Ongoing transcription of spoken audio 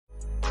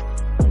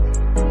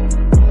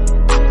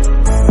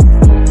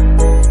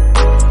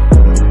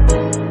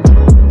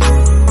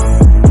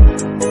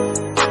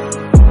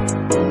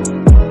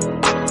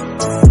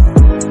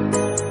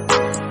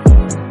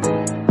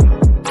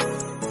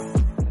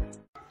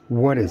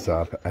What is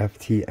up,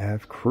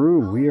 FtF crew?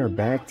 We are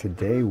back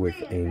today with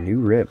a new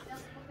rip.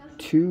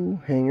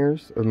 2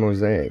 hangers of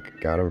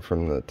Mosaic. Got them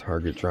from the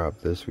Target drop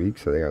this week,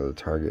 so they are the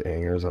Target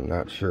hangers. I'm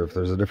not sure if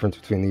there's a difference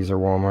between these or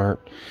Walmart.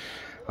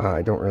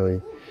 I don't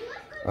really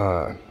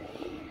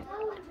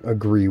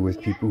agree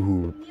with people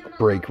who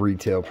break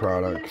retail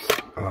products,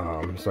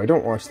 so I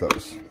don't watch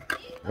those.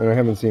 And I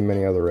haven't seen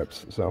many other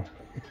rips, so.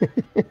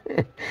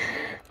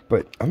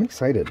 But I'm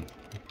excited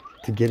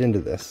to get into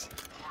this.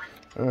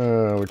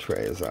 Which way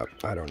is up?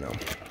 I don't know.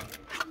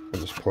 I'll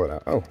just pull it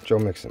out. Oh, Joe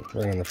Mixon,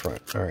 right in the front.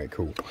 Alright,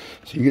 cool.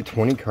 So you get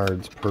 20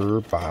 cards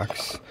per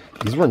box.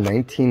 These were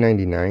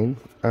 $19.99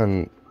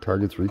 on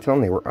Target's retail,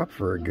 and they were up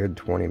for a good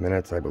 20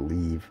 minutes, I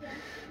believe.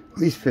 At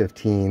least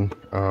 15.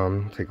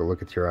 Take a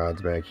look at your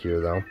odds back here,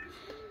 though.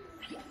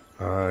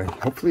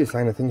 Hopefully a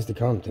sign of things to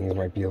come. Things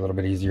might be a little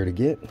bit easier to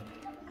get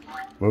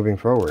moving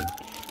forward.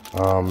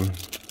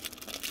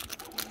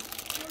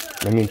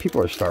 I mean,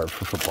 people are starved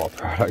for football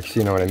products,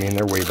 you know what I mean?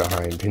 They're way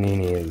behind.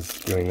 Panini is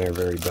doing their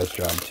very best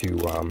job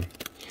to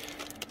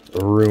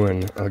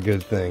ruin a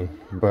good thing,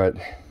 but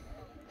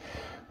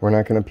we're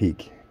not going to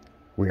peek.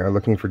 We are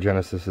looking for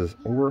Genesises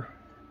or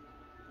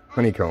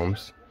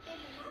honeycombs,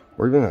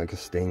 or even like a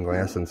stained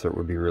glass insert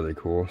would be really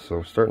cool.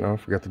 So starting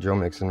off, we got the Joe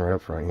Mixon right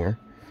up front here.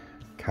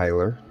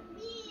 Kyler.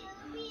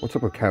 What's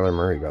up with Kyler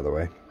Murray, by the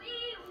way?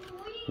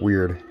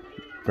 Weird.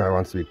 Guy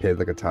wants to be paid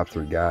like a top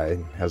 3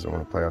 guy. Hasn't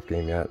won a playoff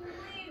game yet.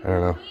 I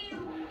don't know.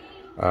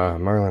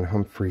 Marlon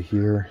Humphrey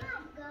here.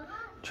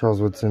 Charles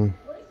Woodson.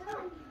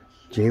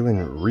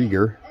 Jalen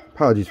Rieger.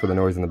 Apologies for the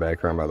noise in the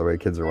background, by the way.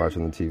 Kids are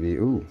watching the TV.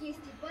 Ooh.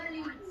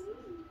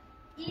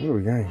 What do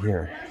we got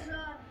here?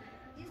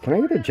 Can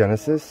I get a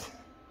Genesis?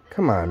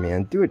 Come on,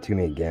 man. Do it to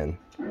me again.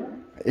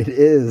 It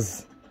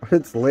is.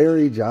 It's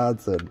Larry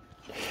Johnson.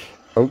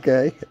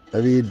 Okay.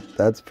 I mean,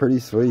 that's pretty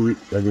sweet.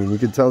 I mean, you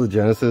can tell the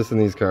Genesis in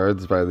these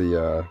cards by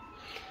the...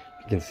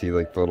 You can see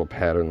like the little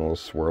pattern, little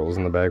swirls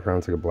in the background.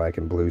 It's like a black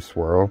and blue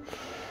swirl.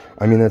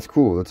 I mean, that's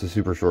cool. That's a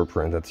super short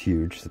print. That's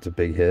huge. That's a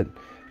big hit.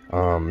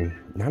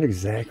 Not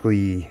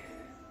exactly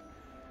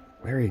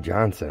Larry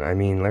Johnson. I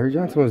mean, Larry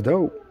Johnson was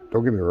dope.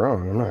 Don't get me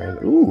wrong. I'm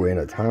not. Ooh, and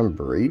a Tom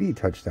Brady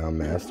touchdown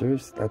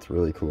Masters. That's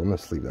really cool. I'm gonna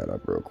sleeve that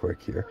up real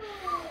quick here.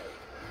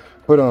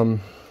 But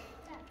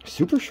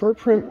super short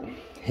print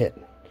hit.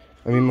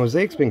 I mean,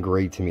 Mosaic's been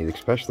great to me,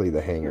 especially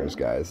the hangers,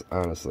 guys.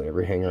 Honestly,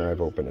 every hanger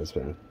I've opened has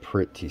been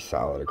pretty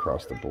solid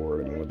across the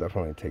board. I mean, we'll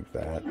definitely take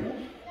that.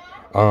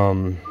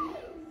 Oh,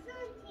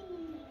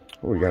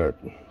 we got is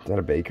that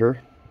a Baker?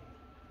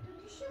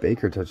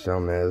 Baker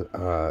touchdown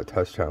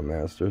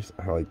Masters.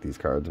 I like these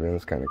cards, man.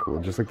 It's kind of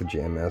cool. Just like the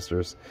Jam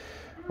Masters.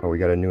 Oh, we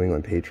got a New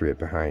England Patriot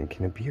behind.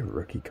 Can it be a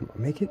rookie? Come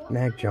on, make it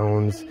Mac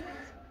Jones.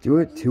 Do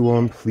it to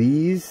him,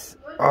 please.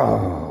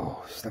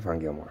 Oh,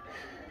 Stephon Gilmore.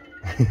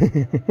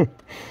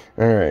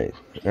 Alright,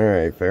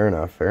 fair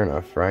enough.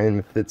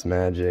 Ryan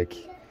Fitzmagic.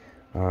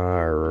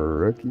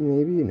 Rookie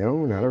maybe?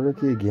 No, not a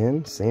rookie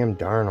again. Sam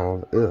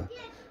Darnold. Ugh.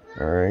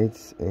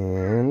 Alright,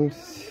 and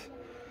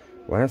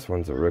last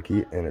one's a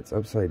rookie, and it's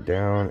upside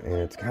down, and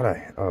it's got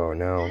a, oh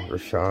no,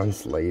 Rashawn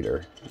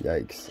Slater.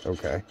 Yikes,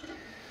 okay.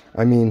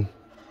 I mean,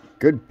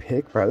 good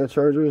pick by the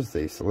Chargers.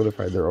 They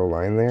solidified their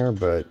O-line there,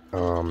 but,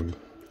 you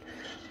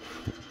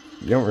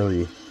don't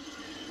really,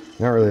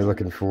 not really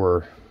looking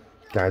for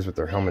guys with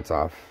their helmets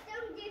off.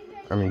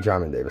 I mean,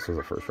 John Davis was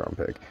a first-round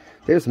pick.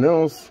 Davis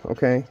Mills,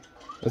 okay,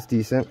 that's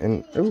decent.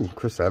 And ooh,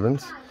 Chris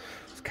Evans.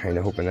 I was kind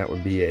of hoping that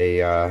would be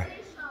a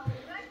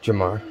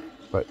Jamar,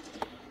 but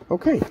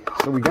okay.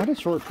 So we got a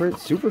short print,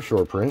 super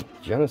short print,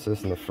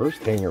 Genesis in the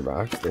first hanger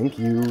box. Thank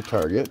you,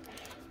 Target.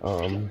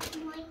 I'm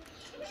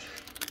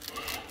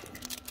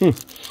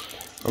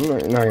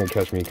not gonna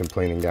catch me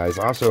complaining, guys.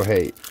 Also,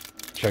 hey,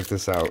 check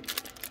this out.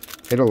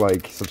 Hit a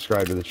like,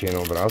 subscribe to the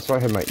channel, but also I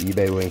have my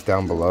eBay link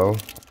down below.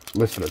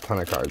 Listed a ton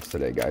of cards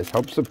today, guys.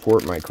 Help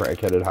support my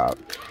crackheaded hop,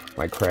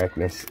 my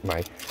crackness,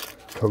 my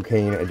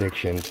cocaine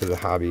addiction to the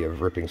hobby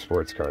of ripping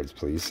sports cards,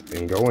 please.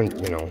 And go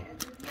and, you know,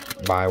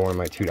 buy one of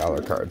my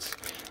 $2 cards.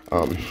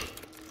 God,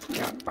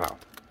 wow.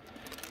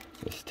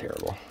 This is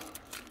terrible.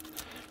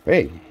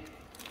 Hey,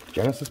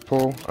 Genesis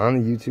pull on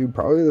the YouTube.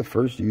 Probably the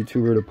first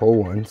YouTuber to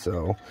pull one,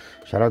 so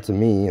shout out to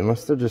me.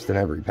 Unless they're just in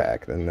every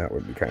pack, then that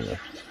would be kind of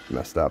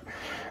messed up.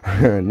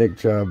 Nick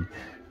Chubb,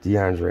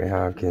 DeAndre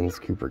Hopkins,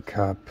 Cooper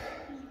Kupp,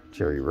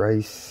 Jerry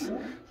Rice,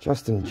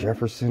 Justin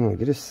Jefferson. We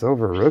get a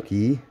silver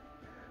rookie.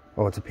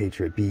 Oh, it's a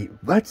Patriot beat.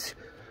 Let's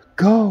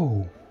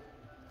go.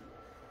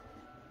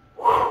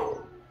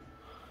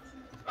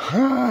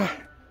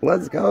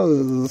 Let's go.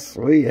 This is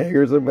sweet.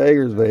 Hangers and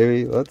bangers,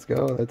 baby. Let's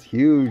go. That's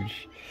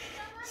huge.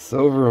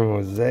 Silver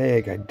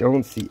Mosaic. I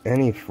don't see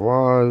any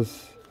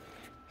flaws.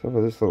 Except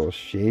for this little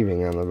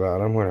shaving on the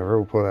bottom. Whatever.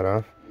 We'll pull that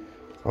off.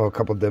 Oh, a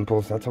couple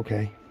dimples. That's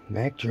okay.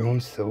 Mac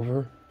Jones,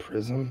 silver,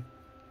 prism,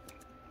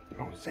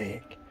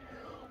 Mosaic.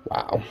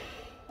 Wow.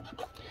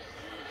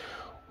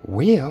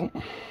 Well,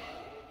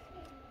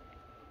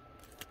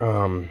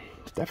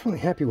 definitely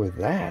happy with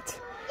that.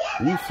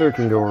 You, sir,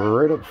 can go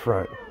right up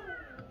front.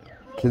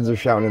 Kids are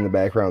shouting in the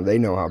background. They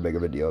know how big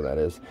of a deal that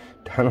is.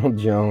 Donald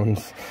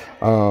Jones.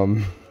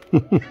 Well,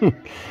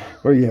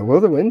 yeah,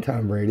 will the win,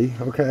 Tom Brady.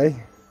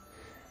 Okay.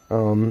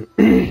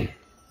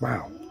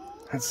 Wow.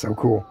 That's so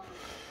cool.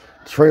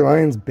 Trey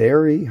Lyons,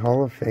 Barry,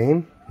 Hall of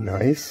Fame.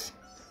 Nice.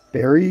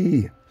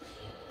 Barry.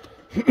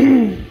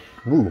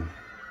 Ooh.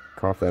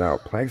 Cough that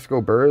out.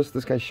 Plaxico Burress.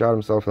 This guy shot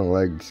himself in the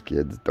legs,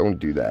 kids. Don't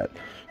do that.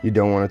 You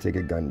don't want to take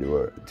a gun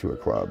to a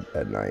club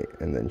at night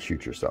and then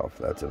shoot yourself.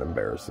 That's an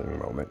embarrassing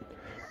moment.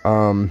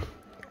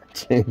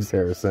 James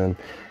Harrison.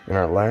 And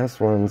our last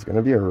one's going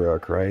to be a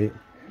rook, right?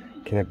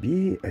 Can it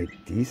be a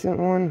decent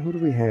one? Who do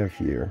we have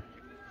here?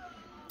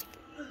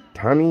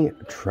 Tommy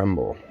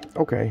Tremble.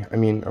 Okay. I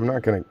mean, I'm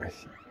not going to...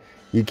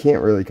 You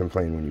can't really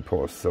complain when you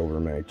pull a silver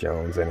Mac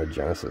Jones and a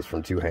Genesis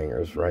from 2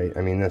 hangers, right?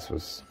 I mean, this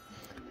was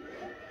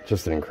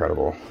just an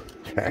incredible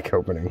pack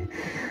opening.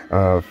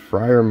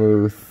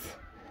 Fryermuth,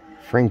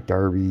 Frank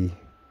Darby,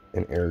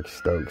 and Eric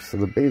Stokes. So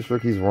the base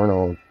rookies weren't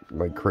all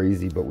like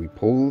crazy, but we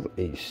pulled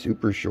a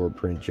super short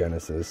print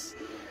Genesis.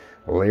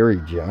 Larry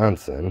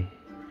Johnson.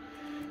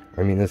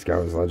 I mean, this guy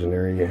was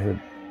legendary. He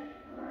had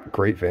a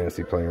great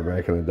fantasy player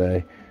back in the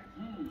day.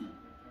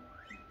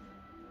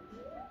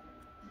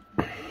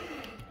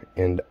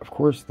 And, of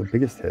course, the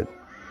biggest hit,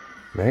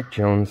 Mac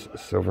Jones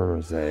Silver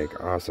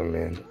Mosaic. Awesome,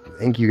 man.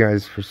 Thank you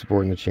guys for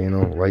supporting the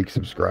channel. Like,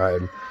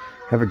 subscribe.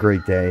 Have a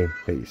great day.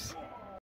 Peace.